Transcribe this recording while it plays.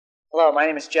Hello, my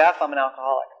name is Jeff. I'm an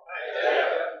alcoholic.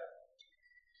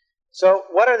 So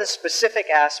what are the specific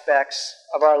aspects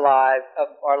of our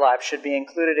life should be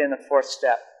included in the fourth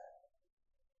step?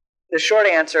 The short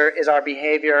answer is our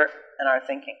behavior and our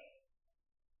thinking.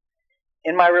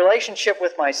 In my relationship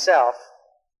with myself,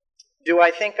 do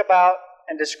I think about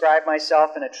and describe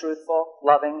myself in a truthful,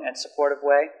 loving, and supportive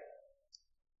way?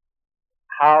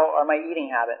 How are my eating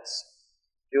habits?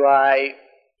 Do I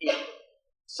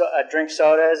drink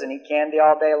sodas and eat candy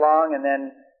all day long and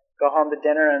then go home to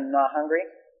dinner and not hungry?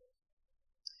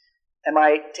 Am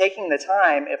I taking the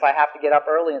time, if I have to get up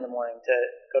early in the morning, to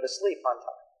go to sleep on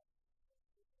time?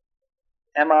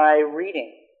 Am I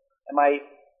reading? Am I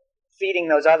feeding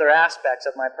those other aspects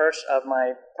of my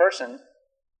person,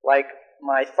 like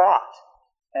my thought,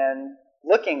 and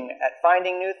looking at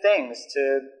finding new things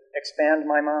to expand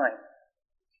my mind?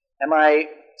 Am I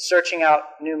searching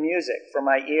out new music for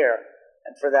my ear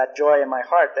and for that joy in my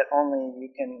heart that only you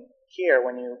can hear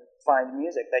when you find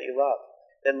music that you love,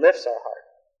 that lifts our heart?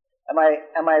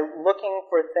 Am I looking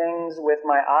for things with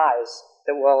my eyes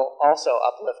that will also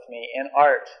uplift me in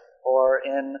art or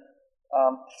in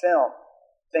film?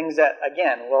 Things that,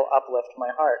 again, will uplift my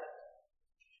heart.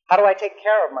 How do I take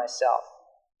care of myself?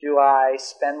 Do I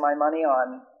spend my money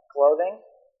on clothing?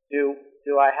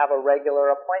 Do I have a regular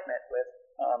appointment with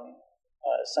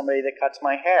somebody that cuts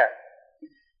my hair?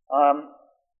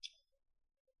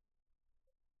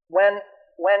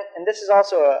 And this is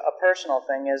also a personal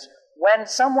thing, is when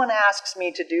someone asks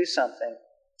me to do something,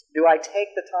 do I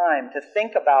take the time to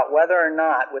think about whether or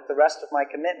not, with the rest of my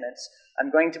commitments,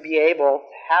 I'm going to be able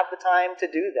to have the time to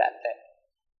do that thing,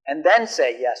 and then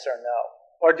say yes or no?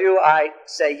 Or do I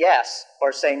say yes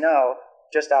or say no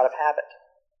just out of habit?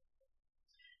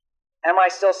 Am I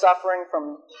still suffering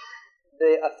from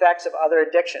the effects of other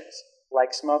addictions,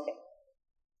 like smoking?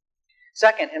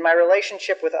 Second, in my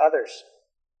relationship with others,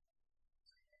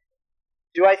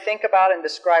 do I think about and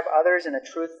describe others in a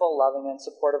truthful, loving, and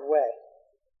supportive way?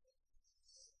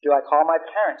 Do I call my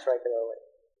parents regularly?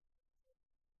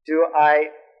 Do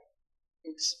I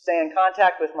stay in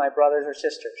contact with my brothers or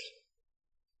sisters?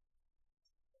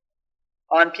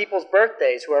 On people's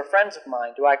birthdays who are friends of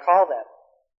mine, do I call them,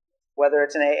 whether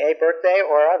it's an AA birthday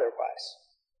or otherwise?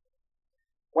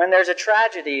 When there's a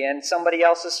tragedy in somebody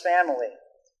else's family,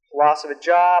 loss of a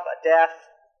job, a death,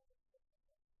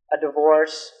 a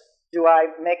divorce, do I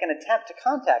make an attempt to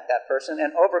contact that person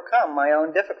and overcome my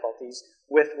own difficulties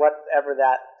with whatever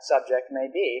that subject may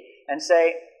be, and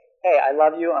say, hey, I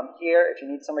love you, I'm here, if you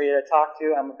need somebody to talk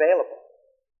to, I'm available?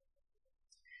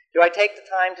 Do I take the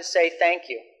time to say thank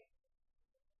you?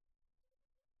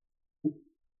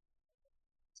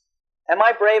 Am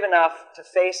I brave enough to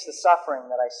face the suffering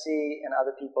that I see in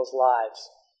other people's lives?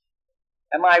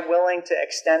 Am I willing to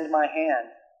extend my hand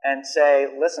and say,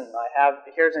 listen,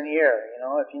 here's an ear,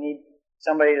 if you need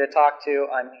somebody to talk to,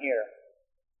 I'm here?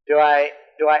 Do I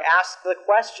ask the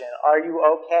question, are you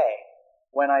okay,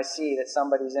 when I see that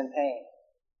somebody's in pain?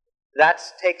 That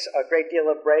takes a great deal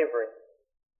of bravery.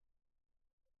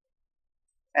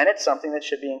 And it's something that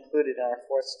should be included in our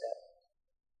fourth step.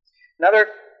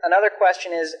 Another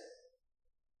question is,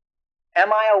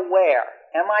 am I aware?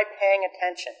 Am I paying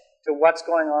attention to what's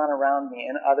going on around me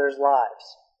in others'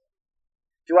 lives?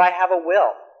 Do I have a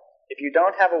will? If you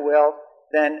don't have a will,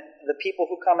 then the people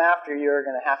who come after you are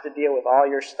going to have to deal with all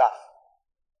your stuff.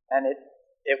 And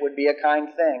it would be a kind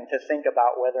thing to think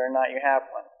about whether or not you have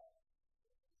one.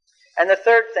 And the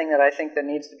third thing that I think that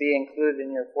needs to be included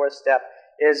in your fourth step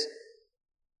is,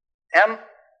 am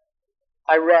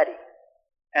I ready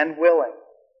and willing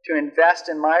to invest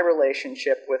in my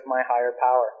relationship with my higher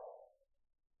power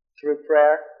through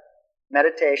prayer,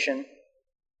 meditation,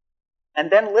 and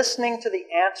then listening to the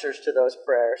answers to those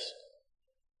prayers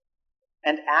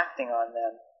and acting on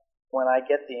them when I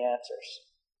get the answers?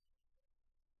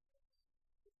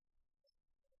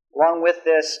 Along with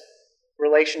this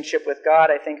relationship with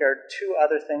God, I think are two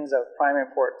other things of primary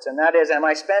importance, and that is, am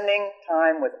I spending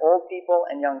time with old people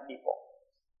and young people?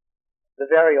 The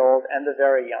very old and the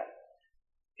very young.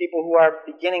 People who are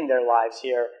beginning their lives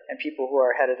here and people who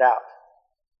are headed out.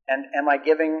 And am I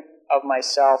giving of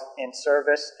myself in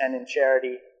service and in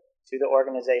charity to the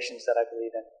organizations that I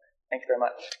believe in? Thank you very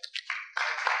much.